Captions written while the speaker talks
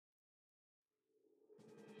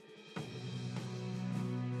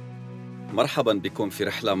مرحبا بكم في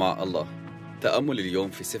رحلة مع الله. تأمل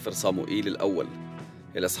اليوم في سفر صموئيل الأول،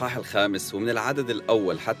 الإصحاح 5، ومن العدد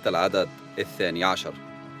الأول حتى العدد 12.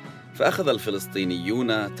 فأخذ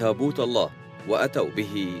الفلسطينيون تابوت الله وأتوا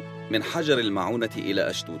به من حجر المعونة إلى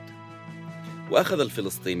أشدود. وأخذ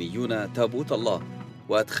الفلسطينيون تابوت الله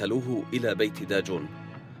وأدخلوه إلى بيت داجون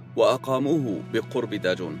وأقاموه بقرب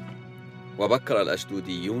داجون. وبكر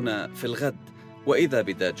الأشدوديون في الغد، وإذا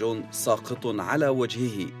بداجون ساقط على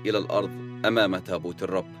وجهه إلى الأرض أمام تابوت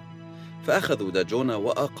الرب، فأخذوا داجون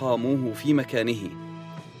وأقاموه في مكانه.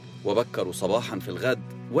 وبكروا صباحا في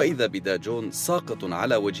الغد، وإذا بداجون ساقط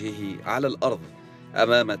على وجهه على الأرض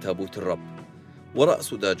أمام تابوت الرب،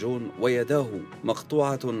 ورأس داجون ويداه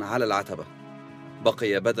مقطوعة على العتبة،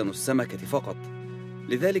 بقي بدن السمكة فقط.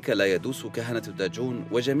 لذلك لا يدوس كهنة داجون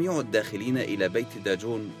وجميع الداخلين إلى بيت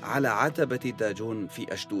داجون على عتبة داجون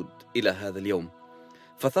في أشدود إلى هذا اليوم.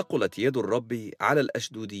 فثقلت يد الرب على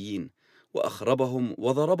الأشدوديين، وأخربهم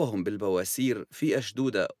وضربهم بالبواسير في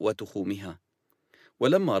أشدود وتخومها.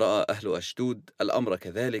 ولما رأى أهل أشدود الأمر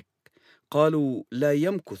كذلك، قالوا: لا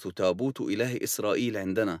يمكث تابوت إله إسرائيل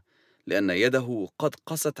عندنا، لأن يده قد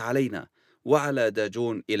قست علينا وعلى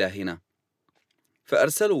داجون إلهنا.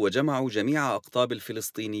 فأرسلوا وجمعوا جميع أقطاب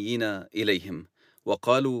الفلسطينيين إليهم،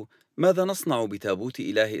 وقالوا: ماذا نصنع بتابوت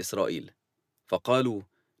إله إسرائيل؟ فقالوا: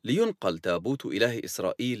 لينقل تابوت إله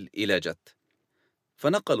إسرائيل إلى جت.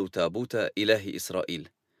 فنقلوا تابوت إله إسرائيل.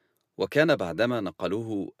 وكان بعدما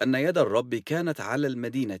نقلوه أن يد الرب كانت على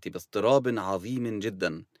المدينة باضطراب عظيم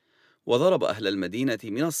جدا، وضرب أهل المدينة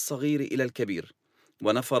من الصغير إلى الكبير،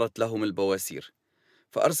 ونفرت لهم البواسير.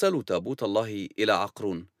 فأرسلوا تابوت الله إلى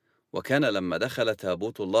عقرون. وكان لما دخل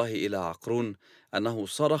تابوت الله إلى عقرون أنه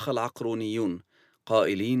صرخ العقرونيون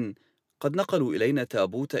قائلين: قد نقلوا إلينا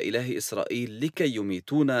تابوت إله إسرائيل لكي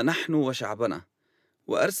يميتونا نحن وشعبنا.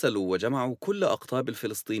 وأرسلوا وجمعوا كل أقطاب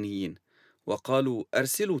الفلسطينيين، وقالوا: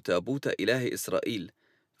 أرسلوا تابوت إله إسرائيل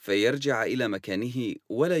فيرجع إلى مكانه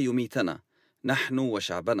ولا يميتنا نحن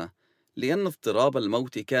وشعبنا، لأن اضطراب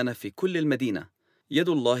الموت كان في كل المدينة. يد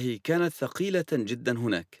الله كانت ثقيلة جدا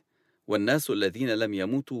هناك، والناس الذين لم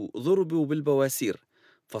يموتوا ضربوا بالبواسير،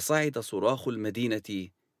 فصعد صراخ المدينة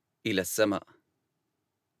إلى السماء.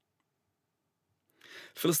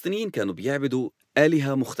 الفلسطينيين كانوا بيعبدوا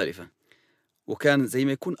آلهة مختلفة، وكان زي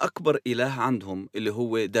ما يكون أكبر إله عندهم اللي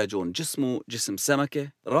هو داجون، جسمه جسم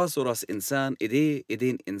سمكة، راسه راس إنسان، إيديه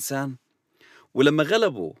إيدين إنسان. ولما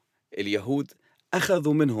غلبوا اليهود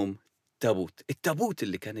أخذوا منهم التابوت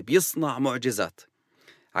اللي كان بيصنع معجزات.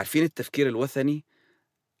 عارفين التفكير الوثني؟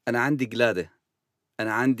 أنا عندي قلادة،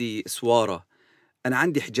 أنا عندي سوارة، أنا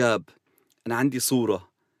عندي حجاب، أنا عندي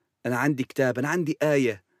صورة، أنا عندي كتاب، أنا عندي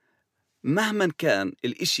آية. مهما كان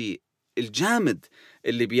الإشي الجامد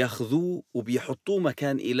اللي بياخذوه وبيحطوه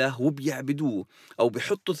مكان إله وبيعبدوه أو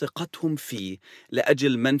بيحطوا ثقتهم فيه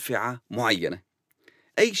لأجل منفعة معينة.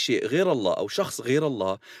 أي شيء غير الله أو شخص غير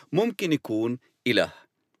الله ممكن يكون إله.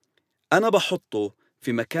 أنا بحطه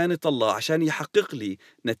في مكانة الله عشان يحقق لي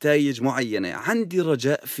نتائج معينة، عندي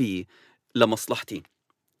رجاء فيه لمصلحتي،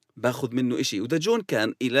 باخذ منه إشي. وداجون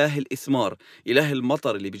كان إله الإثمار، إله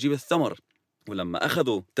المطر اللي بيجيب الثمر. ولما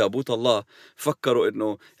أخذوا تابوت الله فكروا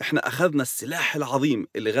إنه إحنا أخذنا السلاح العظيم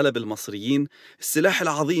اللي غلب المصريين، السلاح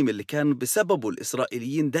العظيم اللي كان بسببه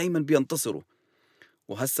الإسرائيليين دايما بينتصروا،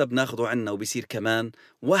 وهسا بناخده عنا وبيصير كمان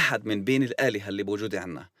واحد من بين الآلهة اللي موجودة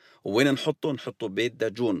عنا. وين نحطه بيت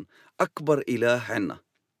داجون، أكبر إله عنا.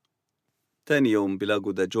 تاني يوم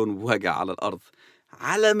بلاقوا داجون واقع على الأرض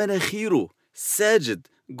على مناخيره ساجد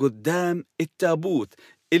قدام التابوت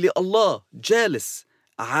اللي الله جالس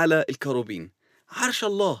على الكروبين، عرش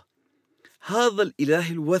الله. هذا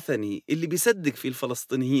الإله الوثني اللي بيصدق فيه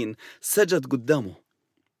الفلسطينيين سجد قدامه.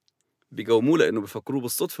 بيقوموا لأنه بفكروه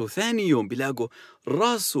بالصدفة، وثاني يوم بيلاقوا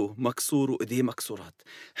راسه مكسور وإيديه مكسورات.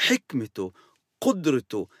 حكمته،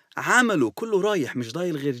 قدرته، عمله كله رايح، مش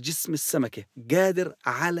ضايل غير جسم السمكة، قادر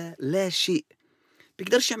على لا شيء،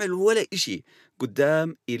 بيقدرش يعمل ولا إشي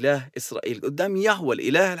قدام إله إسرائيل، قدام يهوه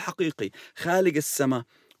الإله الحقيقي خالق السماء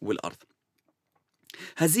والأرض.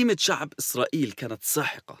 هزيمة شعب إسرائيل كانت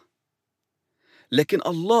ساحقة، لكن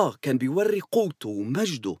الله كان بيوري قوته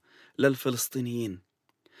ومجده للفلسطينيين.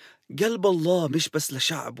 قلب الله مش بس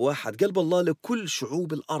لشعب واحد، قلب الله لكل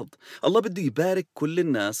شعوب الأرض. الله بده يبارك كل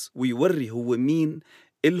الناس ويوري هو مين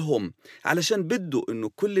إلهم، علشان بده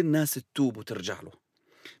إنه كل الناس تتوب وترجع له،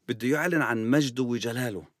 بده يعلن عن مجده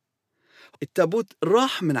وجلاله. التابوت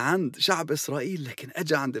راح من عند شعب إسرائيل لكن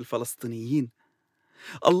أجا عند الفلسطينيين.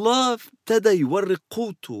 الله ابتدى يوري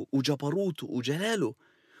قوته وجبروته وجلاله،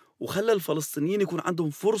 وخلى الفلسطينيين يكون عندهم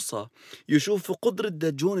فرصة يشوفوا قدرة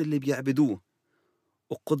داجون اللي بيعبدوه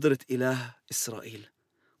وقدرة إله إسرائيل.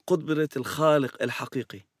 قدرة الخالق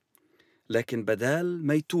الحقيقي. لكن بدال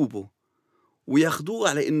ما يتوبوا وياخدوه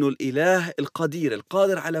على إنه الإله القدير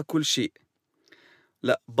القادر على كل شيء،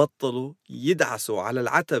 لا، بطلوا يدعسوا على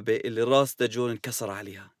العتبة اللي راس داجون انكسر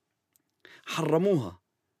عليها، حرموها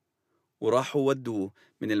وراحوا ودوه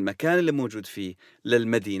من المكان اللي موجود فيه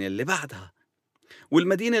للمدينة اللي بعدها.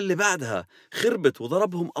 والمدينة اللي بعدها خربت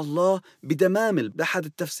وضربهم الله بدمامل. بأحد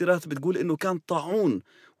التفسيرات بتقول إنه كان طاعون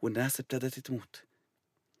والناس ابتدت تموت.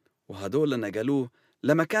 وهدول نقلوه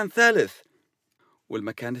لمكان ثالث،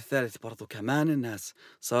 والمكان الثالث برضو كمان الناس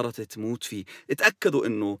صارت تموت فيه. اتأكدوا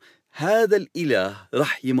إنه هذا الإله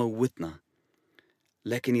رح يموتنا،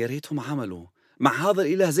 لكن يا ريتهم عملوا مع هذا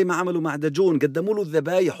الإله زي ما عملوا مع داجون، قدموا له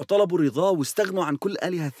الذبايح وطلبوا رضاه واستغنوا عن كل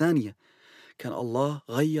آلهة ثانية. كان الله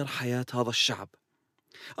غير حياة هذا الشعب.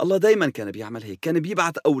 الله دايما كان بيعمل هيك، كان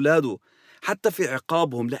بيبعث أولاده حتى في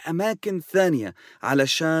عقابهم لأماكن ثانية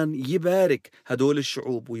علشان يبارك هدول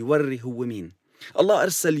الشعوب ويوري هو مين. الله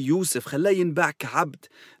أرسل يوسف، خلاه ينباع كعبد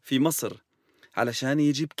في مصر علشان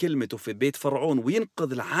يجيب كلمته في بيت فرعون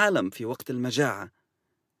وينقذ العالم في وقت المجاعة.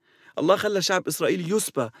 الله خلى شعب إسرائيل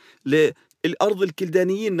يسبى للأرض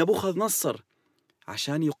الكلدانيين نبوخذ نصر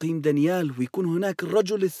عشان يقيم دانيال ويكون هناك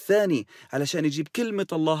الرجل الثاني علشان يجيب كلمة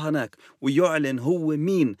الله هناك ويعلن هو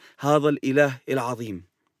مين هذا الإله العظيم.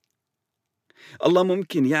 الله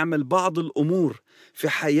ممكن يعمل بعض الأمور في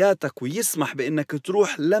حياتك ويسمح بأنك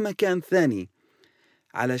تروح لمكان ثاني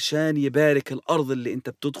علشان يبارك الأرض اللي أنت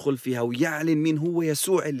بتدخل فيها ويعلن مين هو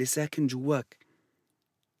يسوع اللي ساكن جواك.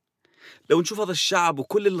 لو نشوف هذا الشعب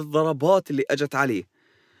وكل الضربات اللي أجت عليه،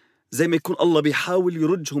 زي ما يكون الله بيحاول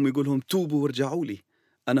يرجهم ويقولهم توبوا وارجعوا لي،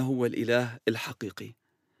 أنا هو الإله الحقيقي،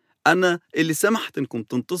 أنا اللي سمحت إنكم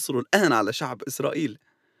تنتصروا الآن على شعب إسرائيل،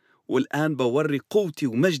 والآن بوري قوتي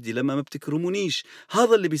ومجدي لما ما بتكرمونيش.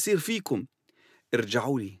 هذا اللي بيصير فيكم،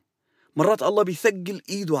 ارجعوا لي. مرات الله بيثقل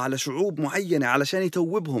إيده على شعوب معينة علشان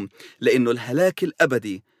يتوبهم، لأنه الهلاك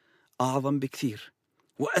الأبدي أعظم بكثير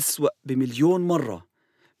وأسوأ بمليون مرة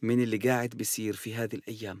من اللي قاعد بيصير في هذه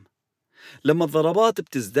الأيام. لما الضربات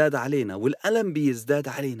بتزداد علينا والألم بيزداد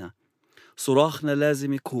علينا، صراخنا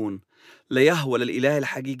لازم يكون ليهوى للإله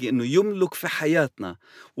الحقيقي إنه يملك في حياتنا،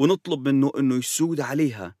 ونطلب منه إنه يسود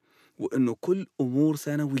عليها، وإنه كل أمور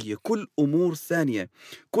ثانوية، كل أمور ثانية،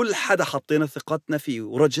 كل حدا حطينا ثقتنا فيه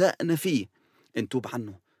ورجائنا فيه، نتوب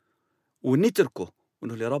عنه ونتركه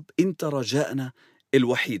ونقول يا رب أنت رجائنا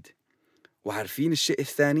الوحيد. وعارفين الشيء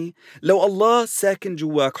الثاني؟ لو الله ساكن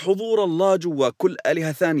جواك، حضور الله جواك، كل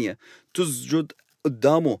آلهة ثانية تسجد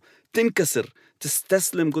قدامه، تنكسر،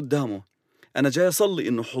 تستسلم قدامه. أنا جاي أصلي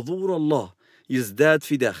إنه حضور الله يزداد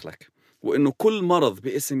في داخلك، وإنه كل مرض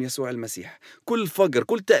باسم يسوع المسيح، كل فقر،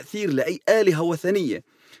 كل تأثير لأي آلهة وثنية،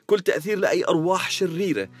 كل تأثير لأي أرواح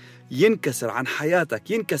شريرة ينكسر عن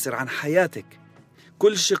حياتك، ينكسر عن حياتك.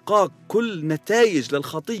 كل شقاق، كل نتائج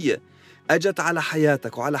للخطية أجت على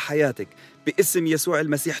حياتك وعلى حياتك باسم يسوع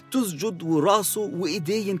المسيح تسجد وراسه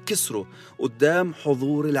وإيديه ينكسروا قدام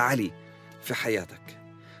حضور العلي في حياتك.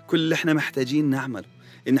 كل اللي احنا محتاجين نعمله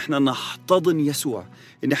إن احنا نحتضن يسوع،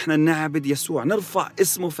 إن احنا نعبد يسوع، نرفع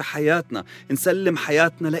اسمه في حياتنا، نسلم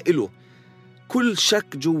حياتنا لإله. كل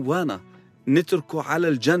شك جوانا نتركه على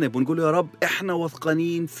الجنب ونقول يا رب احنا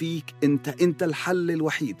واثقين فيك، انت الحل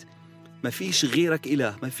الوحيد، ما فيش غيرك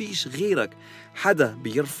إله، ما فيش غيرك حدا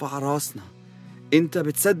بيرفع راسنا، انت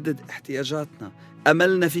بتسدد احتياجاتنا،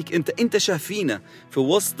 أملنا فيك انت شافينا في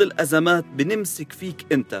وسط الأزمات، بنمسك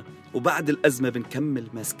فيك انت، وبعد الأزمة بنكمل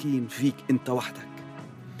ماسكين فيك انت وحدك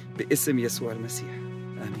باسم يسوع المسيح.